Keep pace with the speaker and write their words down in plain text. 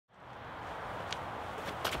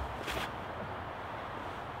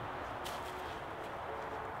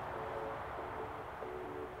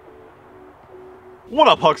What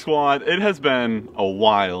up, Huck Squad? It has been a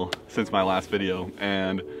while since my last video,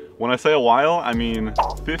 and when I say a while, I mean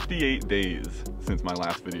 58 days since my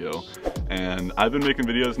last video. And I've been making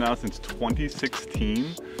videos now since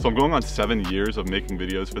 2016, so I'm going on 7 years of making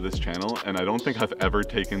videos for this channel, and I don't think I've ever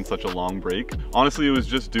taken such a long break. Honestly, it was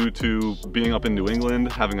just due to being up in New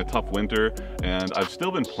England, having a tough winter, and I've still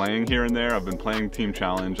been playing here and there. I've been playing Team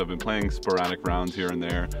Challenge, I've been playing sporadic rounds here and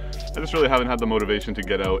there. I just really haven't had the motivation to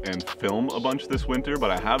get out and film a bunch this winter, but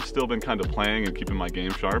I have still been kind of playing and keeping my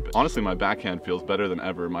game sharp. Honestly, my backhand feels better than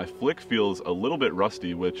ever. My flick feels a little bit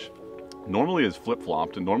rusty, which normally is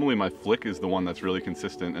flip-flopped, and normally my flick is the one that's really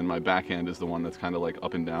consistent and my backhand is the one that's kind of like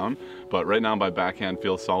up and down. But right now my backhand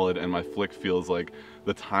feels solid and my flick feels like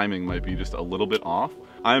the timing might be just a little bit off.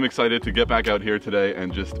 I am excited to get back out here today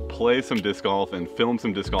and just play some disc golf and film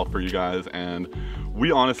some disc golf for you guys, and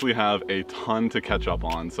we honestly have a ton to catch up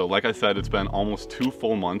on. So like I said, it's been almost 2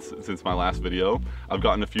 full months since my last video. I've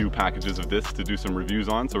gotten a few packages of discs to do some reviews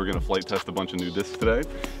on, so we're gonna flight test a bunch of new discs today.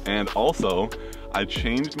 And also, I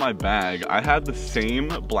changed my bag. I had the same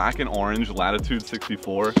black and orange Latitude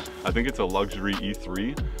 64, I think it's a luxury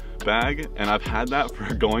E3 bag, and I've had that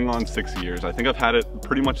for going on 6 years. I think I've had it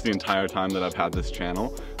pretty much the entire time that I've had this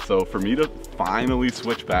channel. So for me to finally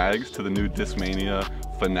switch bags to the new Discmania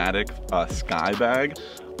Fanatic Sky bag,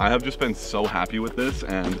 I have just been so happy with this,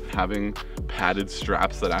 and having padded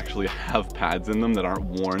straps that actually have pads in them that aren't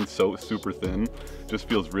worn so super thin just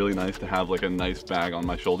feels really nice to have like a nice bag on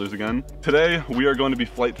my shoulders again. Today we are going to be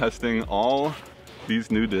flight testing all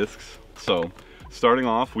these new discs. So starting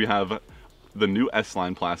off, we have the new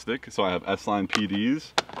S-Line plastic. So I have S-Line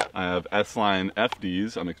PDs, I have S-Line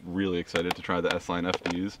FDs. I'm really excited to try the S-Line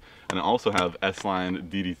FDs. And I also have S-Line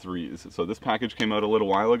DD3s. So this package came out a little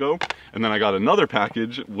while ago. And then I got another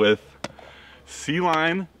package with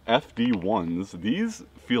C-Line FD1s. These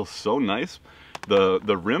feel so nice.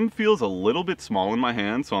 The rim feels a little bit small in my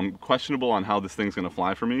hand, so I'm questionable on how this thing's gonna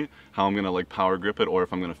fly for me, how I'm gonna like power grip it or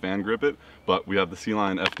if I'm gonna fan grip it. But we have the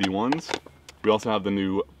C-Line FD1s. We also have the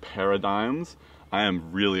new Paradigms. I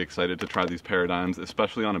am really excited to try these Paradigms,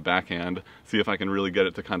 especially on a backhand, see if I can really get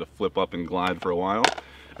it to kind of flip up and glide for a while.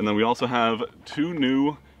 And then we also have 2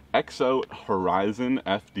 new X-Out Horizon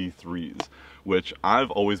FD3s, which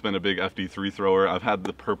I've always been a big FD3 thrower. I've had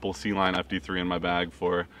the purple C-Line FD3 in my bag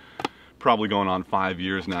for probably going on 5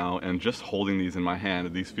 years now, and just holding these in my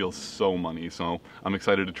hand, these feel so money. So I'm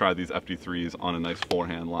excited to try these FD3s on a nice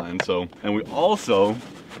forehand line. So, and we also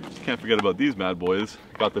can't forget about these bad boys.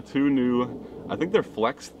 Got the 2 new, I think they're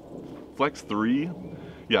Flex 3.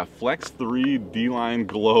 Yeah, Flex 3 D-Line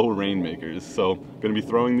Glow Rainmakers. So gonna be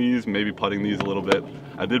throwing these, maybe putting these a little bit.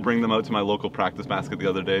 I did bring them out to my local practice basket the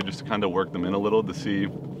other day just to kind of work them in a little to see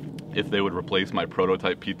if they would replace my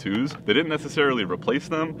prototype P2s. They didn't necessarily replace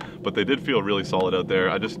them, but they did feel really solid out there.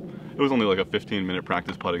 It was only like a 15-minute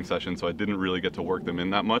practice putting session, so I didn't really get to work them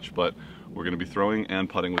in that much, but we're gonna be throwing and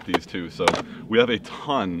putting with these too. So we have a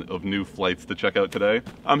ton of new flights to check out today.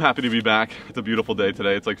 I'm happy to be back. It's a beautiful day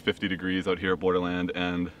today. It's like 50 degrees out here at Borderland,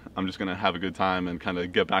 and I'm just gonna have a good time and kind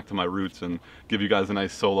of get back to my roots and give you guys a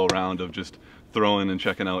nice solo round of just throwing and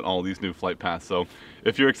checking out all these new flight paths. So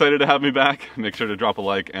if you're excited to have me back, make sure to drop a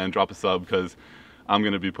like and drop a sub, because I'm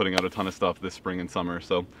gonna be putting out a ton of stuff this spring and summer.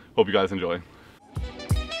 So hope you guys enjoy.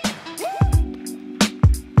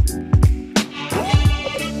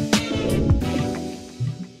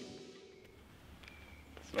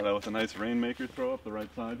 Start out with a nice Rainmaker throw up the right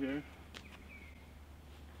side here.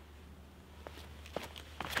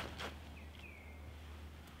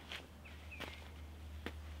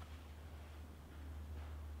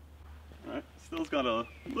 Still's got a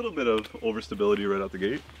little bit of overstability right out the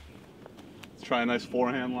gate. Let's try a nice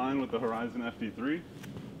forehand line with the Horizon FD3.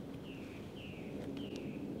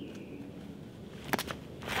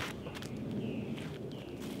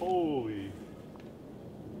 Holy.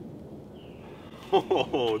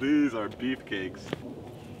 Oh, these are beefcakes.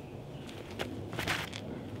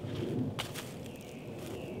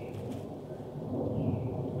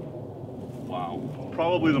 Wow.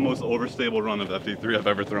 Probably the most overstable run of FD3 I've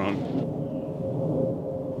ever thrown.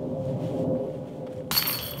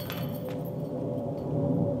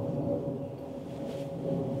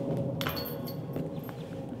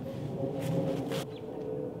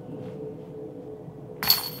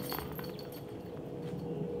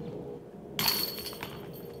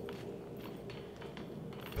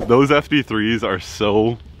 Those FD3s are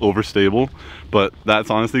so overstable, but that's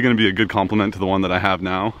honestly going to be a good complement to the one that I have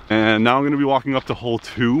now. And now I'm going to be walking up to hole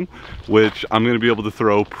 2, which I'm going to be able to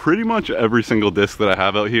throw pretty much every single disc that I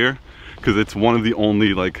have out here, because it's one of the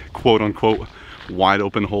only like quote unquote wide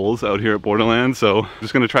open holes out here at Borderlands, so I'm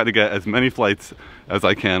just gonna try to get as many flights as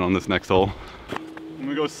I can on this next hole. I'm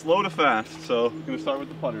gonna go slow to fast, so I'm gonna start with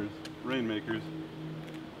the putters, Rainmakers.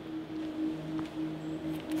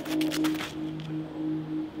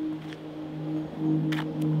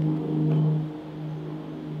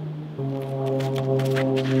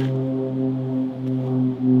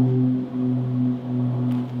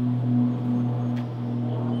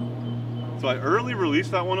 So I early released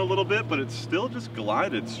that one a little bit, but it still just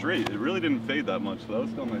glided straight. It really didn't fade that much, so that was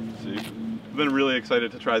still nice to see. I've been really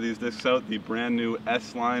excited to try these discs out, the brand new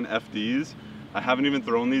S-Line FDs. I haven't even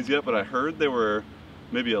thrown these yet, but I heard they were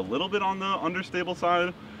maybe a little bit on the understable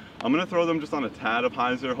side. I'm gonna throw them just on a tad of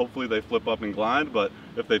hyzer. Hopefully they flip up and glide, but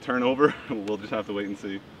if they turn over, we'll just have to wait and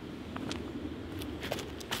see.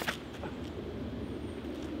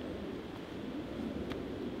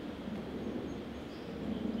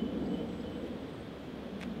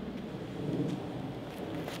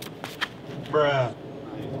 Bruh.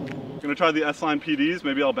 Gonna try the S-Line PDs.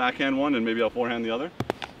 Maybe I'll backhand one and maybe I'll forehand the other.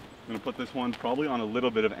 I'm gonna put this one probably on a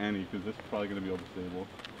little bit of ante because this is probably gonna be overstable.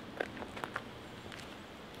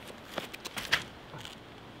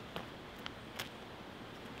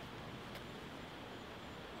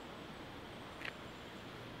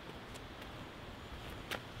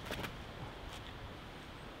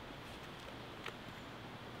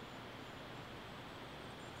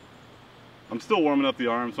 I'm still warming up the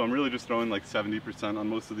arm, so I'm really just throwing like 70% on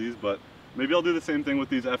most of these, but maybe I'll do the same thing with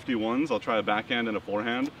these FD1s. I'll try a backhand and a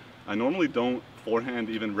forehand. I normally don't forehand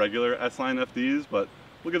even regular S-Line FDs, but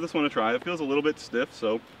we'll give this one a try. It feels a little bit stiff,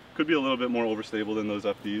 so could be a little bit more overstable than those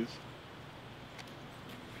FDs.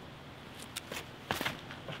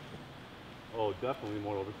 Oh, definitely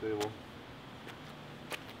more overstable.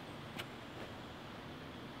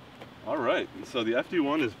 All right, so the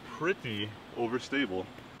FD1 is pretty overstable.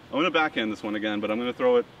 I'm gonna backhand this one again, but I'm gonna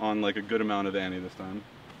throw it on like a good amount of ante this time.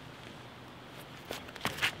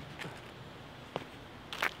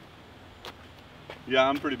 Yeah,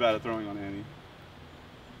 I'm pretty bad at throwing on ante.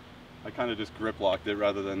 I kind of just grip locked it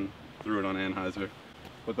rather than threw it on anhyzer.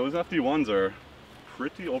 But those FD1s are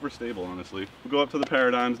pretty overstable, honestly. We'll go up to the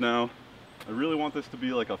Paradigms now. I really want this to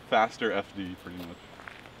be like a faster FD, pretty much.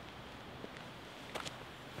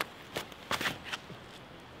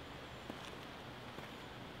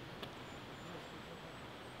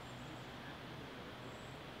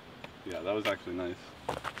 Yeah, that was actually nice.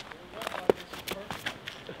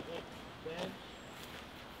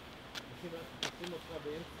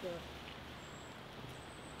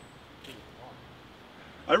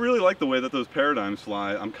 I really like the way that those Paradigms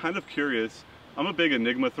fly. I'm kind of curious. I'm a big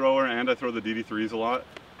Enigma thrower and I throw the DD3s a lot.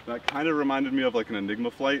 That kind of reminded me of like an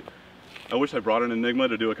Enigma flight. I wish I brought an Enigma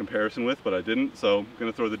to do a comparison with, but I didn't, so I'm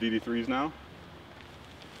gonna throw the DD3s now.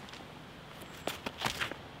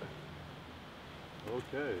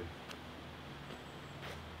 Okay.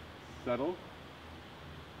 Settle.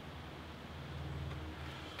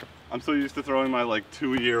 I'm so used to throwing my like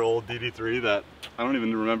 2-year-old DD3 that I don't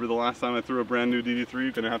even remember the last time I threw a brand new DD3.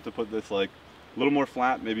 You're gonna have to put this like a little more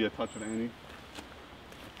flat, maybe a touch of ante.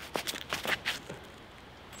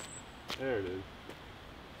 There it is.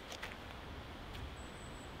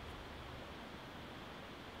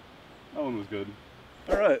 That one was good.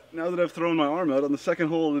 All right, now that I've thrown my arm out on the second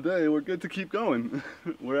hole of the day, we're good to keep going.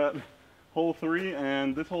 We're at hole 3,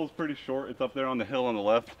 and this hole is pretty short. It's up there on the hill on the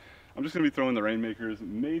left. I'm just gonna be throwing the Rainmakers,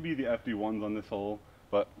 maybe the FD1s on this hole,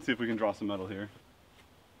 but see if we can draw some metal here.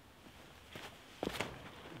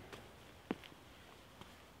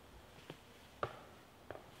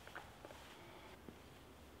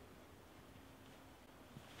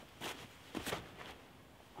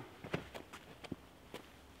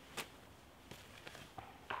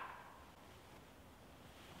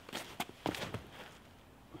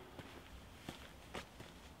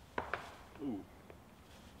 Ooh.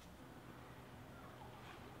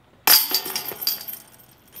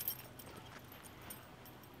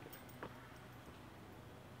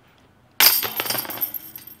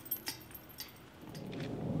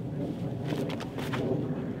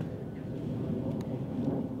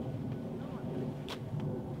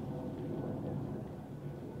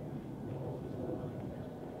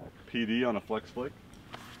 PD on a flex flick.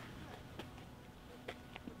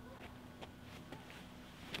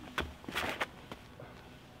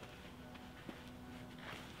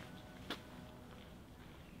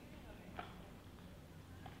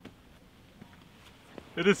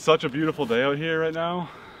 It is such a beautiful day out here right now.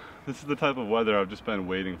 This is the type of weather I've just been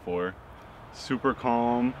waiting for. Super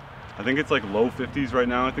calm. I think it's like low 50s right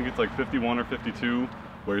now. I think it's like 51 or 52,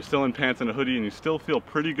 where you're still in pants and a hoodie and you still feel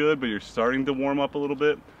pretty good, but you're starting to warm up a little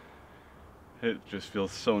bit. It just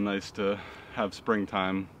feels so nice to have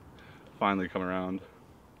springtime finally come around.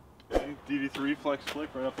 Okay, DD3 flex flick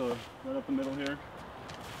right up the middle here.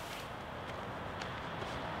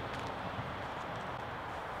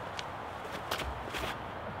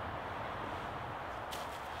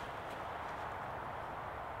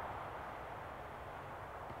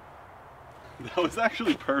 That was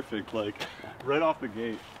actually perfect, like right off the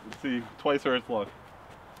gate. Let's see, twice Earth luck,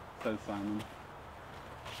 says Simon.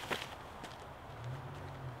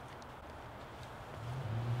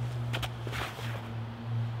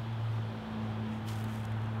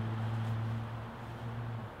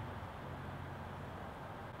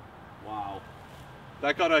 Wow.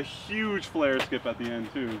 That got a huge flare skip at the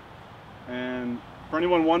end too. And for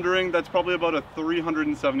anyone wondering, that's probably about a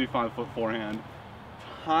 375 foot forehand.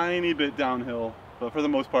 Tiny bit downhill, but for the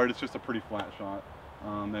most part, it's just a pretty flat shot.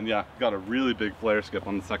 And yeah, got a really big flare skip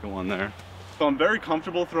on the second one there. So I'm very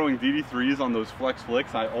comfortable throwing DD3s on those flex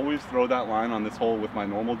flicks. I always throw that line on this hole with my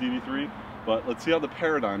normal DD3, but let's see how the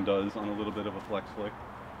Paradigm does on a little bit of a flex flick.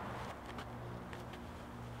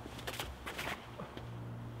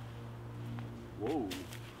 Whoa.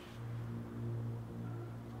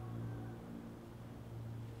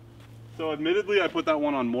 So admittedly, I put that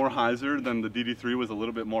one on more hyzer than the DD3 was a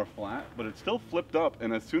little bit more flat, but it still flipped up,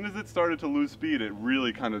 and as soon as it started to lose speed, it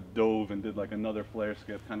really kind of dove and did like another flare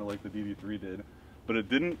skip, kind of like the DD3 did. But it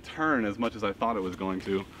didn't turn as much as I thought it was going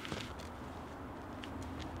to.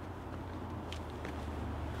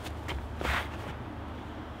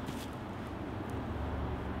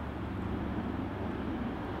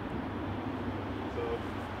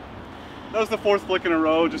 So that was the fourth flick in a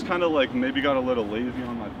row, just kind of like maybe got a little lazy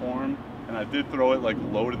on my form. And I did throw it like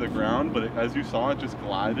low to the ground, but as you saw, it just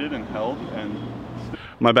glided and held. And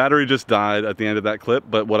my battery just died at the end of that clip,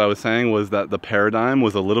 but what I was saying was that the Paradigm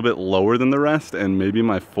was a little bit lower than the rest, and maybe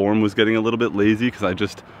my form was getting a little bit lazy because I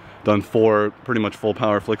just done 4 pretty much full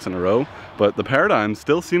power flicks in a row. But the Paradigm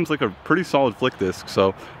still seems like a pretty solid flick disc,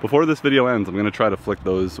 so before this video ends, I'm gonna try to flick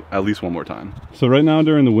those at least one more time. So right now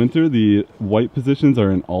during the winter, the white positions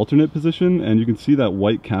are in alternate position, and you can see that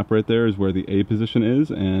white cap right there is where the A position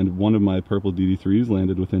is, and one of my purple DD3s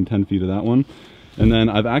landed within 10 feet of that one. And then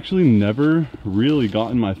I've actually never really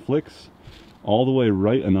gotten my flicks all the way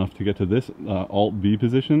right enough to get to this Alt B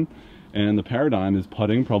position, and the Paradigm is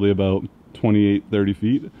putting probably about 28-30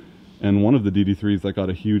 feet. And one of the DD3s that got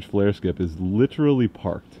a huge flare skip is literally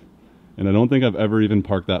parked. And I don't think I've ever even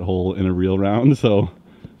parked that hole in a real round, so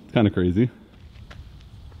it's kind of crazy.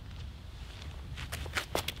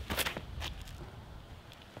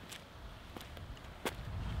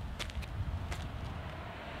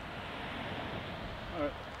 All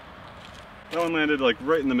right. That one landed like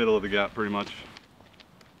right in the middle of the gap pretty much.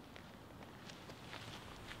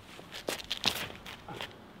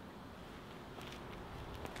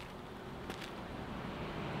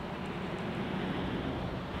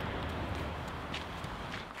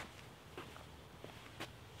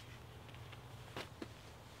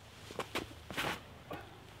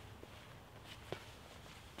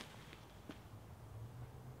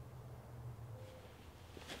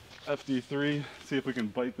 FD3, see if we can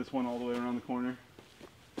bite this one all the way around the corner.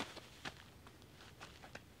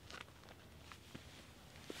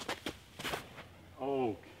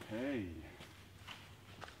 Okay.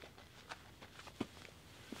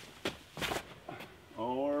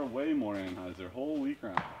 Or way more Anheuser, holy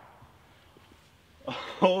crap.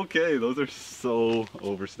 Okay, those are so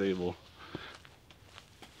overstable.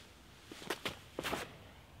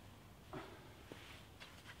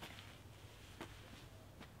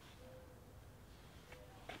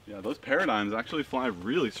 Yeah, those Paradigms actually fly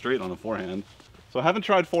really straight on the forehand. So I haven't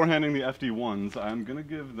tried forehanding the FD1s. I'm gonna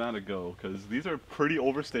give that a go because these are pretty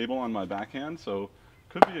overstable on my backhand, so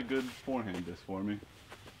could be a good forehand disc for me.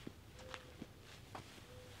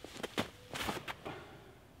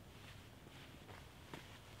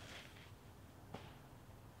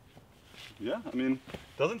 Yeah, I mean,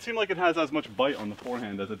 doesn't seem like it has as much bite on the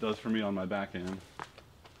forehand as it does for me on my backhand.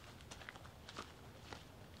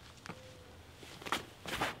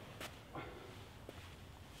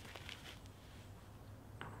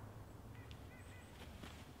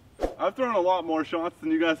 I've thrown a lot more shots than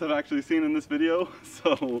you guys have actually seen in this video,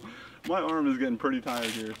 so my arm is getting pretty tired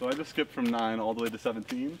here. So I just skipped from 9 all the way to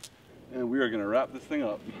 17, and we are gonna wrap this thing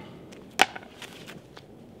up.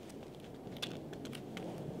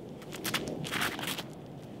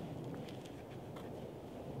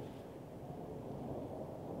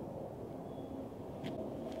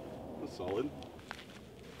 That's solid.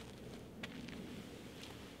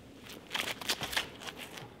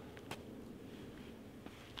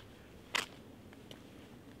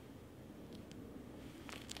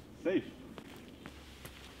 Safe.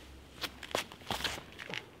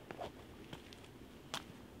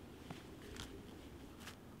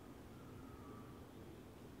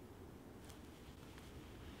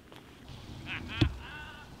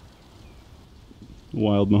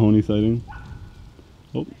 Wild Mahoney sighting.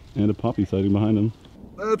 Oh, and a poppy sighting behind him.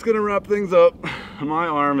 That's gonna wrap things up. My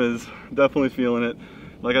arm is definitely feeling it.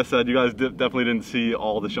 Like I said, you guys definitely didn't see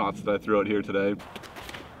all the shots that I threw out here today.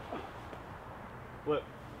 Flip.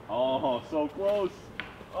 Oh, so close.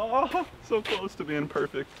 Oh, so close to being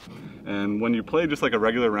perfect. And when you play just like a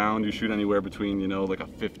regular round, you shoot anywhere between, you know, like a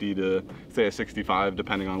 50 to say a 65,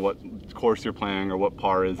 depending on what course you're playing or what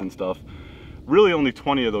par is and stuff. Really only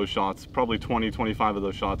 20 of those shots, probably 20, 25 of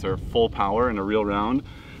those shots are full power in a real round.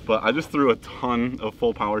 But I just threw a ton of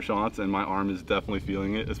full power shots and my arm is definitely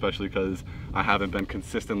feeling it, especially because I haven't been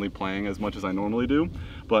consistently playing as much as I normally do.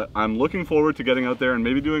 But I'm looking forward to getting out there and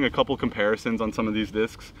maybe doing a couple comparisons on some of these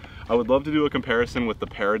discs. I would love to do a comparison with the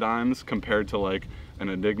Paradigms compared to like an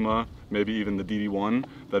Enigma, maybe even the DD1.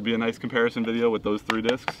 That'd be a nice comparison video with those 3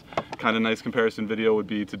 discs. Kind of nice comparison video would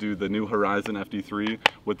be to do the new Horizon FD3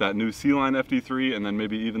 with that new C-Line FD3 and then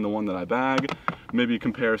maybe even the one that I bag. Maybe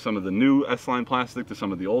compare some of the new S-Line plastic to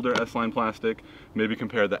some of the older S-Line plastic. Maybe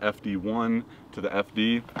compare the FD1 to the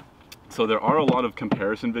FD. So there are a lot of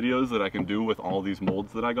comparison videos that I can do with all these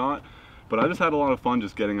molds that I got. But I just had a lot of fun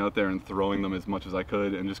just getting out there and throwing them as much as I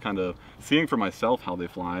could and just kind of seeing for myself how they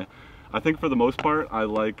fly. I think for the most part, I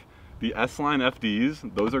like the S-Line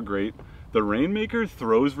FDs. Those are great. The Rainmaker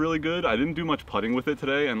throws really good. I didn't do much putting with it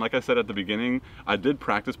today, and like I said at the beginning, I did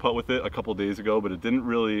practice putt with it a couple days ago, but it didn't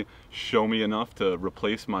really show me enough to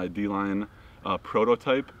replace my D-Line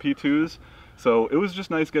prototype P2s. So it was just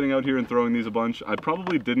nice getting out here and throwing these a bunch. I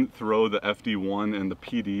probably didn't throw the FD1 and the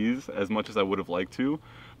PDs as much as I would have liked to,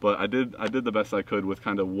 but I did the best I could with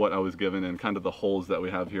kind of what I was given and kind of the holes that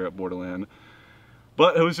we have here at Borderland.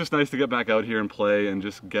 But it was just nice to get back out here and play and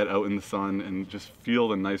just get out in the sun and just feel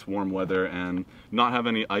the nice warm weather and not have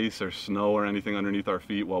any ice or snow or anything underneath our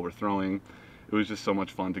feet while we're throwing. It was just so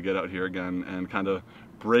much fun to get out here again and kind of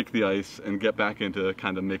break the ice and get back into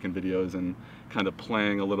kind of making videos and kind of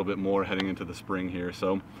playing a little bit more heading into the spring here.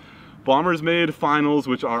 So Bombers made finals,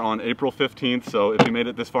 which are on April 15th. So if you made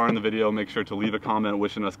it this far in the video, make sure to leave a comment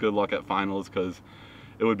wishing us good luck at finals, because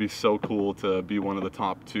it would be so cool to be one of the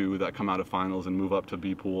top 2 that come out of finals and move up to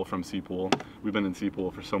B pool from C pool. We've been in C pool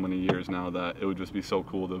for so many years now that it would just be so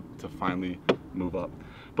cool to finally move up.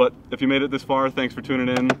 But if you made it this far, thanks for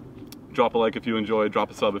tuning in. Drop a like if you enjoyed, drop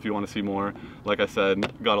a sub if you want to see more. Like I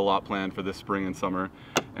said, got a lot planned for this spring and summer.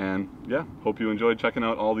 And yeah, hope you enjoyed checking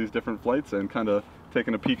out all these different flights and kind of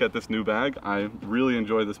taking a peek at this new bag. I really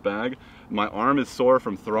enjoy this bag. My arm is sore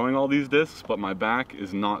from throwing all these discs, but my back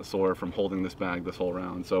is not sore from holding this bag this whole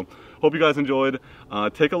round. So hope you guys enjoyed.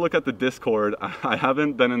 Take a look at the Discord. I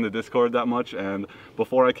haven't been in the Discord that much, and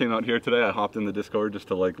before I came out here today, I hopped in the Discord just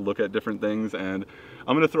to like look at different things, and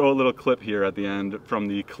I'm gonna throw a little clip here at the end from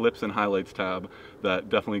the clips and highlights tab that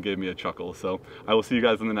definitely gave me a chuckle. So I will see you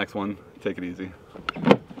guys in the next one. Take it easy.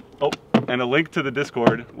 Oh, and a link to the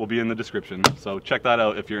Discord will be in the description, so check that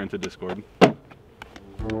out if you're into Discord.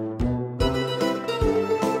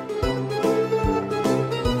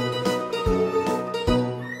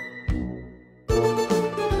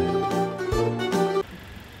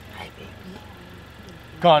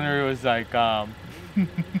 Connor was like, on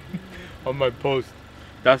my post,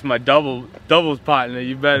 that's my doubles partner,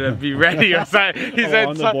 you better be ready or something. He said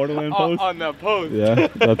on the Borderland post? On the post. Yeah,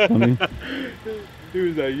 that's funny. He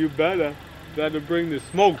was like, you better bring the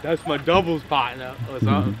smoke, that's my doubles partner or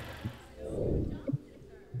something.